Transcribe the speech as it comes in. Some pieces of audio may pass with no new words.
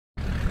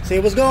Say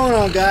what's going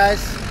on,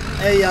 guys.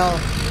 Hey y'all,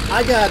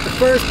 I got the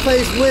first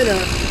place winner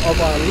of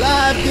our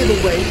live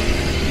giveaway.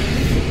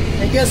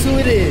 And guess who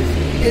it is?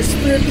 It's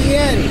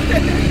surfsidejetty.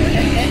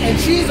 and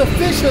she's a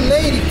fisher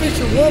lady,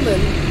 fisher woman.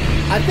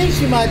 I think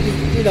she might be,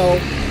 you know,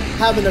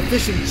 have an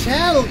official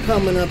channel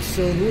coming up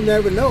soon. Who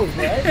never knows,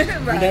 right?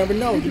 Right. You never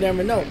know, you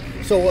never know.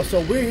 So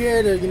we're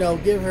here to, you know,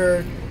 give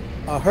her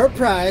her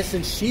prize,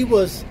 and she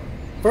was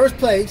first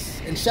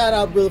place. And shout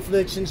out Real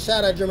Affliction,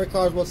 shout out German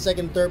Cars, well,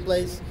 second and third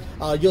place.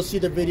 You'll see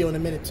the video in a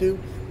minute too.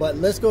 But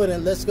let's go ahead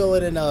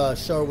and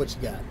show her what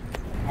you got.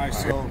 All right,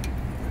 so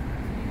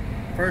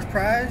first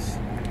prize,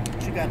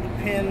 she got the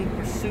Pin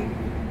Pursuit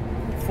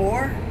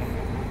 4.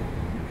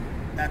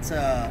 That's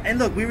and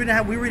look, we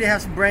already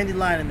have some brandy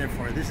line in there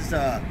for her. This is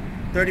a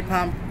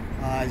 30-pound.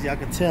 As y'all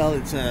can tell,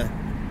 it's a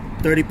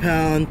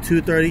 30-pound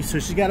 230. So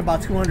she's got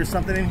about 200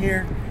 something in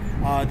here.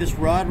 This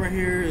rod right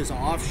here is an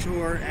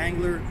offshore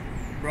angler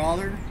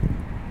brawler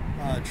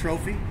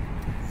trophy.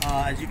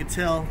 As you can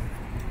tell,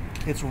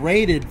 it's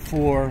rated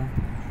for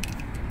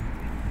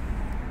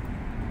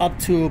up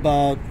to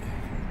about,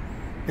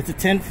 it's a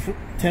 10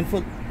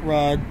 foot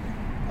rod,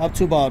 up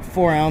to about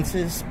 4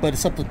 ounces, but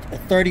it's up to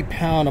 30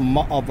 pound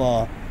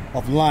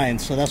of line.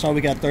 So that's why we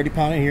got 30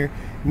 pound in here.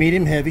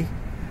 Medium heavy,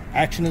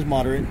 action is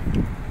moderate.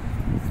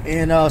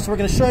 And so we're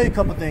going to show you a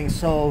couple things.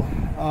 So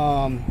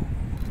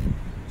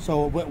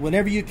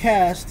whenever you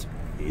cast,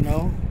 you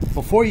know,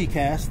 before you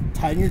cast,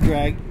 tighten your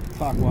drag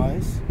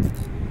clockwise,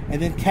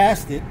 and then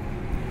cast it.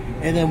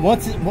 And then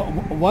once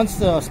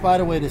the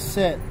spider weight is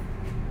set,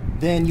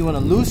 then you want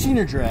to loosen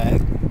your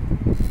drag.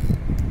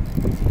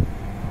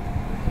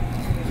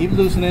 Keep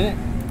loosening it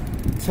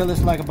until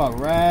it's like about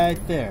right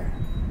there.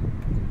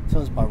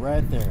 Until it's about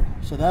right there.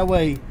 So that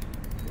way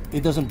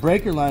it doesn't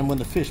break your line when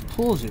the fish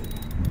pulls you.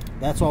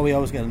 That's why we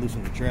always got to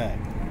loosen the drag.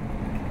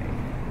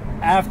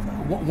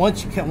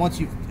 Once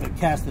you've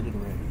casted it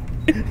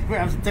already. We're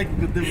having some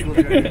technical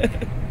difficulty right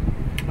here.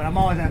 But I'm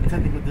always having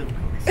technical difficulties.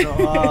 So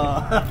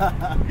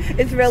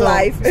it's real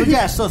life. So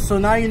yeah, so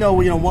now you know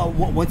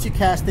once you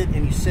cast it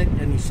and you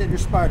set your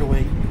spider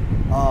weight,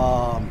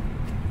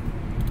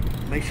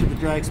 make sure the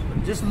drag's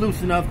just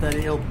loose enough that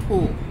it'll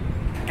pull,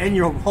 and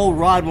your whole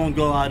rod won't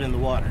go out in the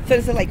water. So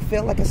does it like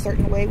feel like a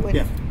certain way when?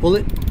 Yeah, pull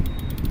it.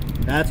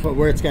 That's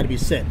where it's got to be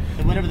set.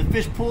 And whenever the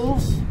fish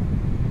pulls,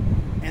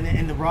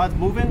 and the rod's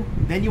moving,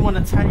 then you want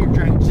to tighten your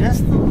drag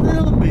just a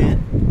little bit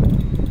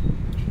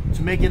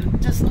to make it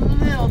just a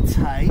little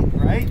tight,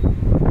 right?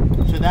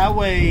 So that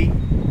way,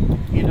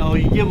 you know,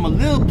 you give them a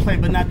little play,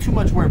 but not too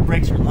much where it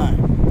breaks your line.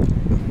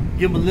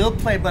 Give them a little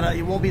play, but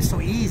it won't be so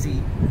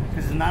easy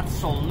because it's not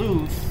so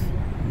loose.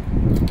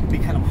 It'll be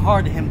kind of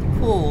hard to him to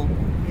pull.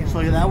 Yeah.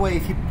 So that way,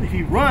 if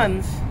he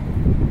runs,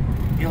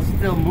 he'll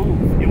still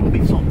move. It won't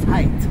be so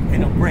tight, and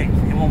it'll break.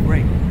 It won't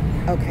break.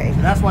 Okay.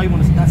 So that's why you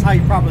want to. That's how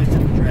you properly set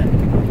the drag.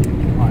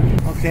 All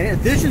right. Okay.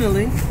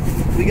 Additionally,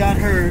 we got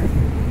her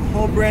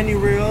whole brand new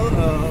reel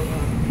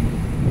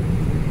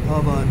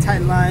of a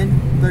tight line,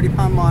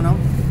 30-pound mono,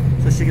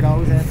 so she could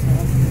always add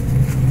some.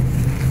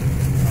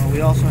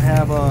 We also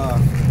have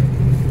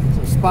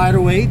some spider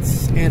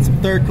weights and some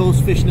Third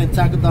Coast Fishing and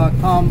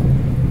Tackle.com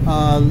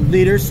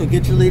leaders. So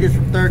get your leaders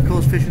from Third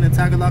Coast Fishing and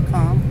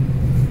Tackle.com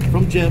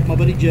from Jeff, my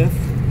buddy Jeff.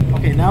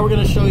 Okay, now we're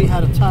going to show you how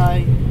to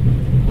tie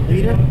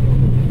leader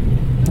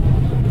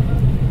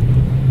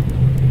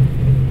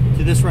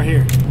to this right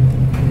here.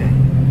 Okay.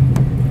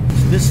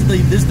 So this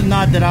is the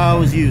knot that I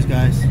always use,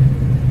 guys.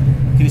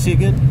 Can you see it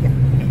good? Yeah.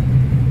 Okay.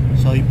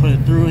 So you put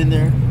it through in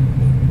there.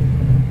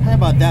 Probably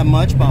about that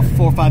much, about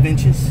 4 or 5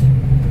 inches.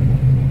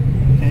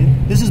 Okay.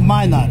 This is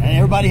my knot.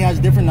 Everybody has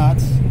different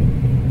knots.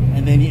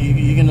 And then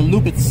you're going to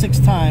loop it 6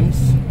 times.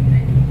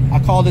 I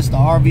call this the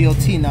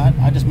RVOT knot.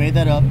 I just made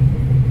that up.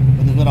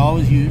 But this is what I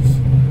always use.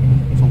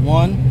 So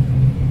 1,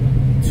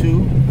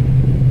 2,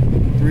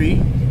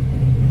 3,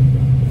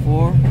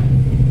 4,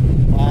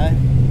 5,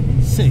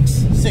 6.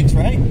 6,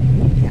 right?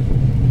 Yeah.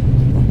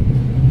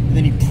 And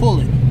then you pull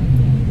it.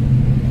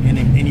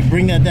 And you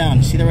bring that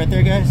down. See that right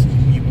there, guys?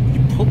 You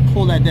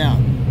pull that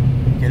down.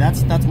 Okay,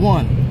 that's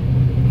one.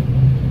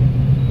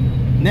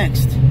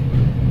 Next,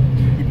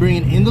 you bring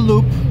it in the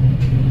loop.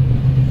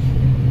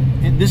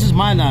 And this is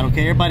my knot,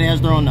 okay? Everybody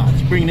has their own knots.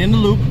 You bring it in the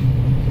loop.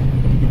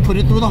 You put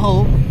it through the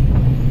hole.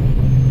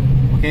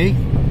 Okay?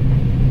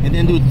 And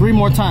then do it 3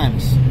 more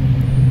times.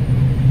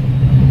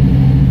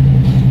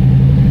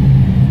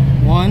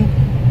 1,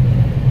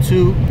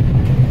 2,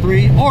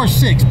 3, or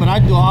 6, but I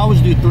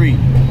always do 3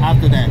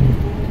 after that.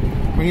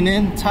 Bring it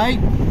in tight,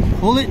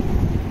 pull it,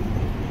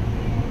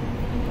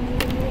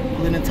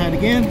 pull it in tight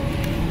again.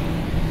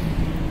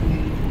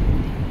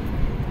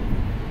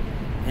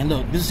 And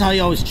look, this is how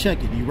you always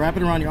check it. You wrap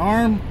it around your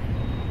arm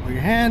or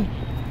your hand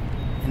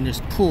and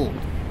just pull.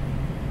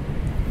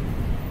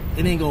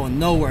 It ain't going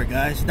nowhere,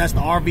 guys. That's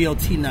the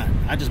RVOT knot.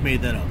 I just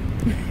made that up.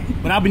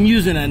 But I've been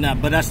using that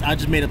knot, but I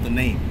just made up the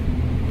name.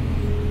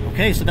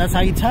 Okay, so that's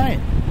how you tie it.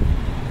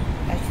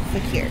 That's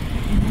secure.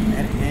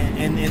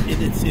 And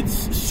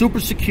it's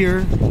super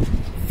secure.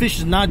 Fish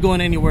is not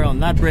going anywhere,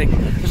 not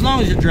breaking. As long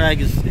as your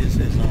drag is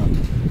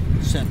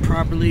set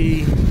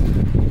properly,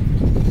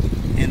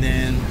 and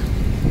then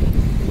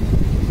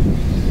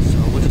so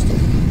we'll just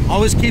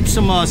always keep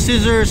some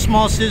scissors,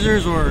 small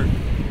scissors or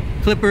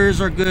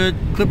clippers are good.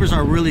 Clippers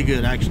are really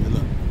good actually.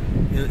 Look,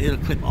 it'll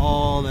clip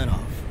all that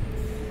off.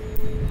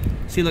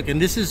 See, look,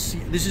 and this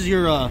is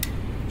your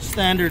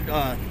standard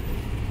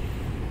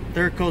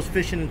Third Coast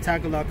Fishing and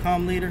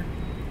Tackle.com leader.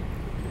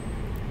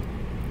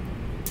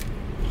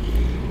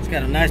 It's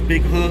got a nice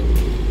big hook.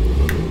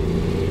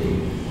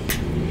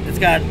 It's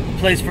got a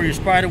place for your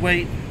spider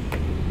weight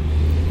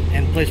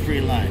and a place for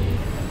your line.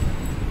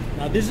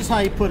 Now this is how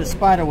you put a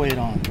spider weight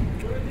on.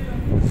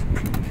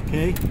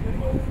 Okay,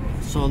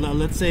 so now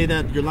let's say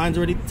that your line's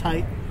already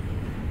tight,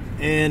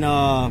 and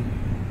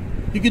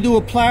you can do it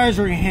with pliers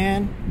or your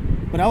hand,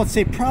 but I would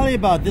say probably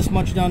about this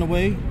much down the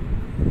way,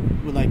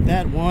 with like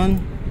that.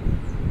 1,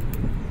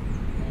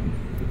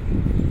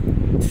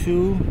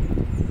 2,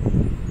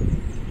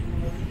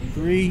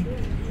 3,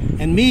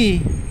 and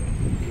me,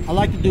 I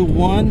like to do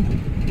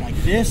 1 like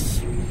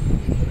this,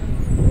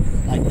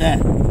 like that,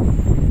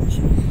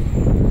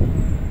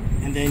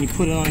 and then you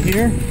put it on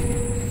here.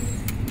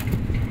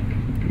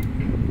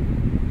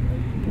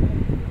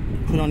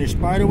 Put on your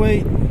spider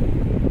weight.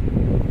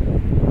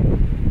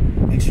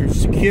 Make sure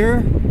it's secure,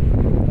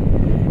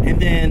 and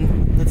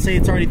then let's say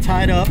it's already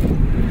tied up.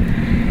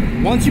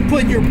 Once you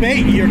put your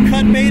bait, your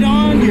cut bait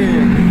on,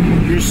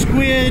 your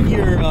squid,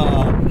 your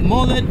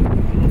mullet,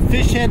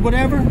 fish head,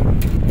 whatever.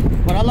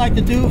 What I like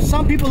to do,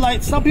 some people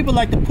like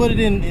to put it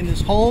in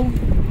this hole,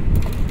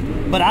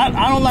 but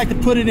I don't like to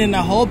put it in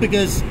the hole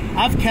because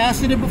I've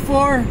casted it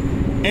before,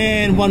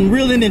 and when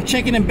reeling and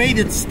checking and bait,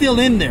 it's still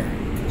in there.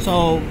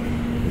 So,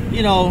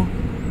 you know,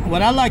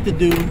 what I like to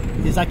do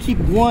is I keep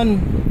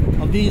one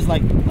of these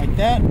like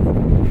that,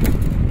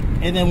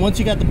 and then once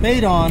you got the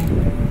bait on,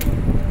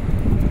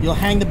 you'll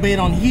hang the bait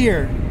on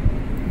here,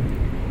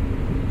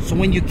 so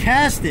when you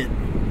cast it,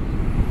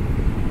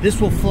 this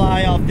will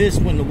fly off this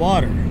in the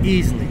water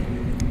easily.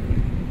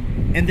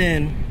 And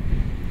then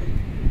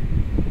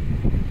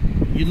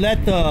you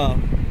let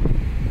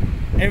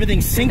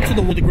everything sink to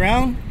the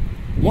ground.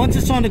 Once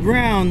it's on the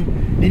ground,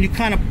 then you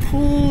kind of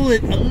pull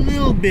it a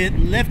little bit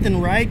left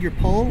and right, your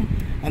pole,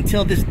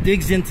 until this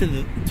digs into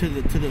the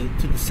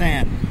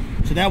sand.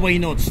 So that way you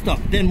know it's stuck.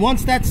 Then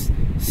once that's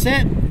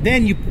set,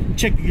 then you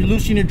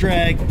loosen your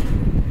drag,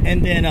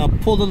 and then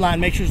pull the line,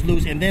 make sure it's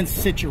loose, and then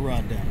sit your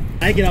rod down.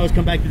 I can always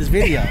come back to this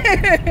video.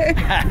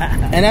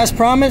 And as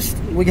promised,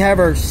 we have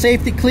our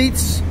safety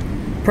cleats,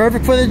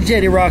 perfect for the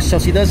jetty rocks so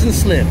she doesn't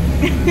slip.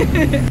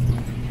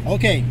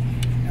 Okay,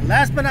 and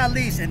last but not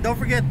least, and don't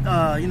forget,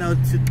 you know,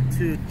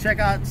 to check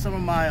out some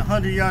of my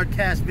 100-yard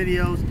cast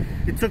videos.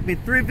 It took me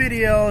 3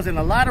 videos and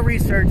a lot of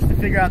research to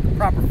figure out the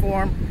proper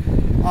form.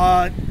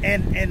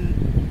 And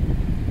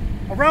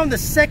around the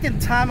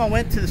second time I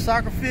went to the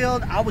soccer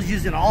field, I was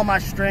using all my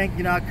strength.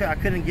 You know, I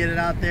couldn't get it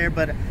out there,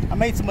 but I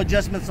made some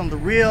adjustments on the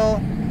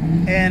reel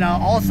and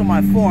also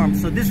my form.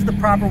 So this is the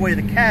proper way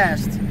to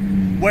cast,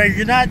 where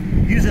you're not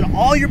using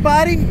all your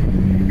body,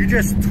 you're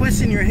just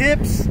twisting your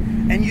hips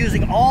and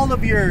using all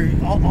of your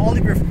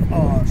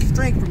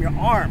strength from your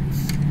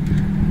arms.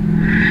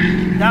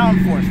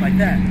 Down force like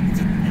that.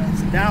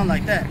 It's down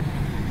like that.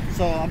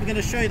 So I'm going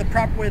to show you the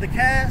proper way to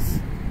cast.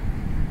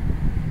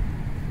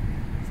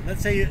 So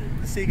let's say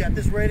you got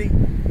this ready.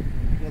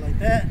 Go like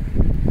that.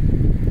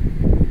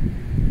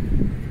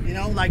 You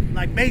know,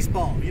 like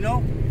baseball. You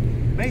know,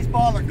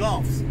 baseball or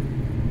golfs.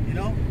 You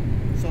know,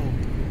 so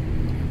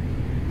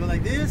go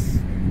like this.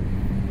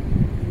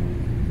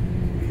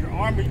 Your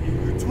arm,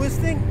 you're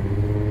twisting.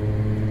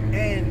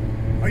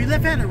 And are you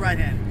left-handed or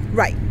right-handed?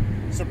 Right.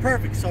 So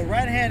perfect. So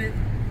right-handed.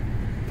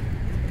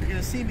 You're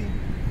gonna see me.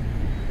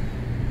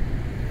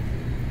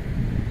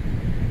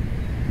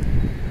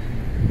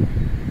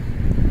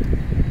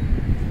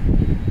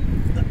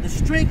 The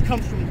strength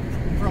comes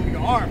from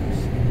your arms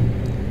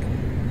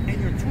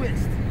and your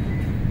twist.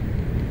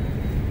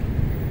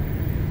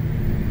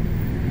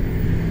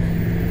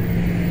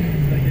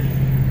 Like this.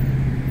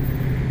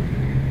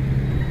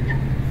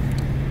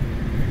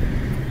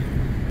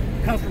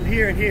 It comes from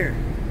here and here,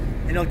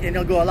 and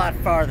it'll go a lot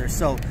farther.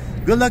 So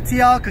good luck to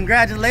y'all.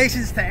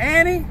 Congratulations to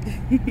Annie.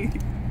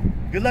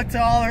 Good luck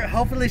to all her.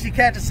 Hopefully she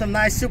catches some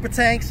nice super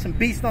tanks, some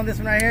beasts on this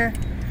one right here.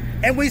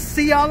 And we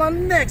see y'all on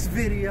the next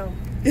video.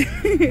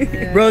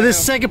 Yeah. Bro,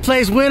 this second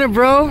place winner,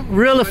 bro.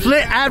 Real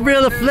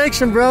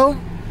Affliction, bro.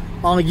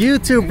 On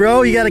YouTube,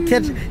 bro. You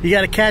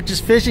gotta catch his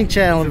fishing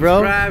channel,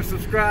 bro.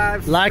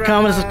 Subscribe. Like,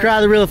 comment,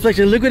 subscribe to Real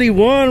Affliction. Look what he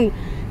won.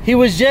 He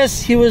was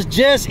just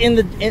in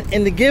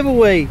the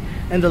giveaway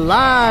and the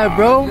live,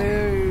 bro.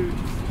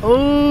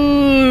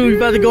 Oh, you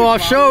about to go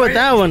offshore with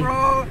that one.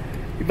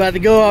 You about to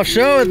go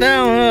offshore with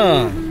that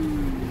one,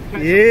 huh?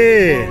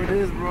 Yeah.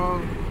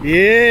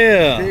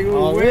 Yeah.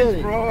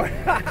 Already. Bro.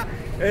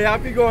 Hey, I'll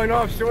be going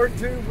offshore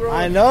too, bro.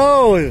 I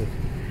know.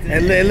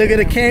 And look at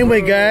the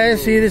caneway,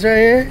 guys. See this right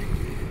here?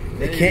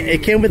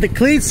 It came with the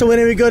cleats, so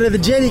whenever we go to the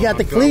jetty, you got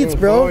the cleats,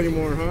 bro.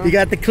 You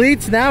got the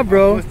cleats now,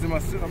 bro. I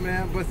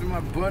busted my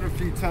butt a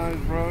few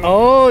times, bro.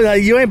 Oh,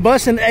 you ain't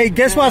busting. Hey,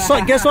 guess what I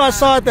saw? Guess what I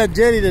saw at that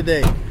jetty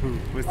today?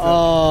 What's up?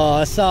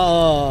 I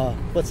saw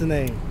what's his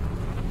name?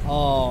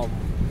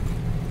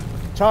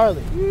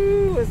 Charlie.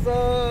 Woo, what's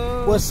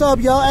up? What's up,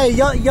 y'all? Hey,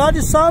 y'all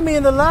just saw me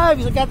in the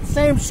live. I got the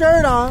same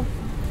shirt on,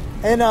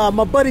 and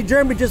my buddy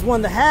Jeremy just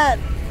won the hat,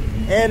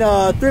 and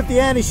Thrifty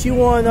Annie, she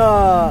won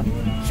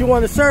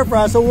the surf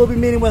rod. So we'll be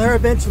meeting with her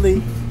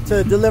eventually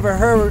to deliver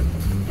her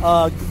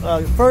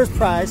first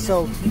prize.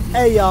 So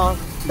hey, y'all,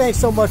 thanks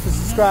so much for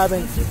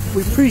subscribing.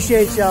 We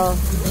appreciate y'all.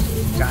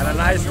 Got a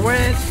nice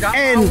winch. Got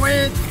a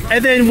winch.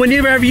 And then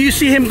whenever you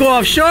see him go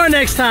offshore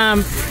next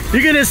time,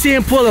 you're gonna see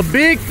him pull a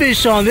big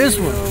fish on this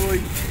one.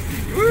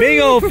 Big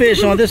old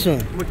fish on this one.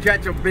 I'm gonna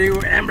catch a big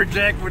old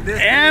amberjack with this.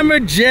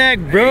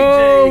 Amberjack,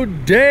 bro.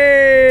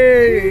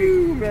 Day.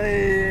 Ooh,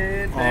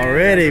 man.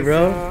 Already,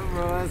 bro.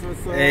 That's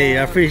what's up. Hey,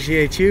 I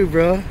appreciate you,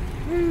 bro.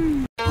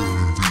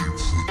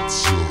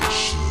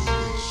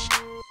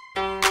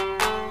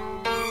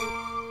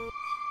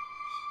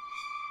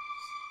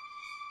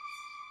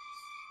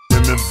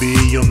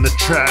 Be on the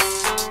track.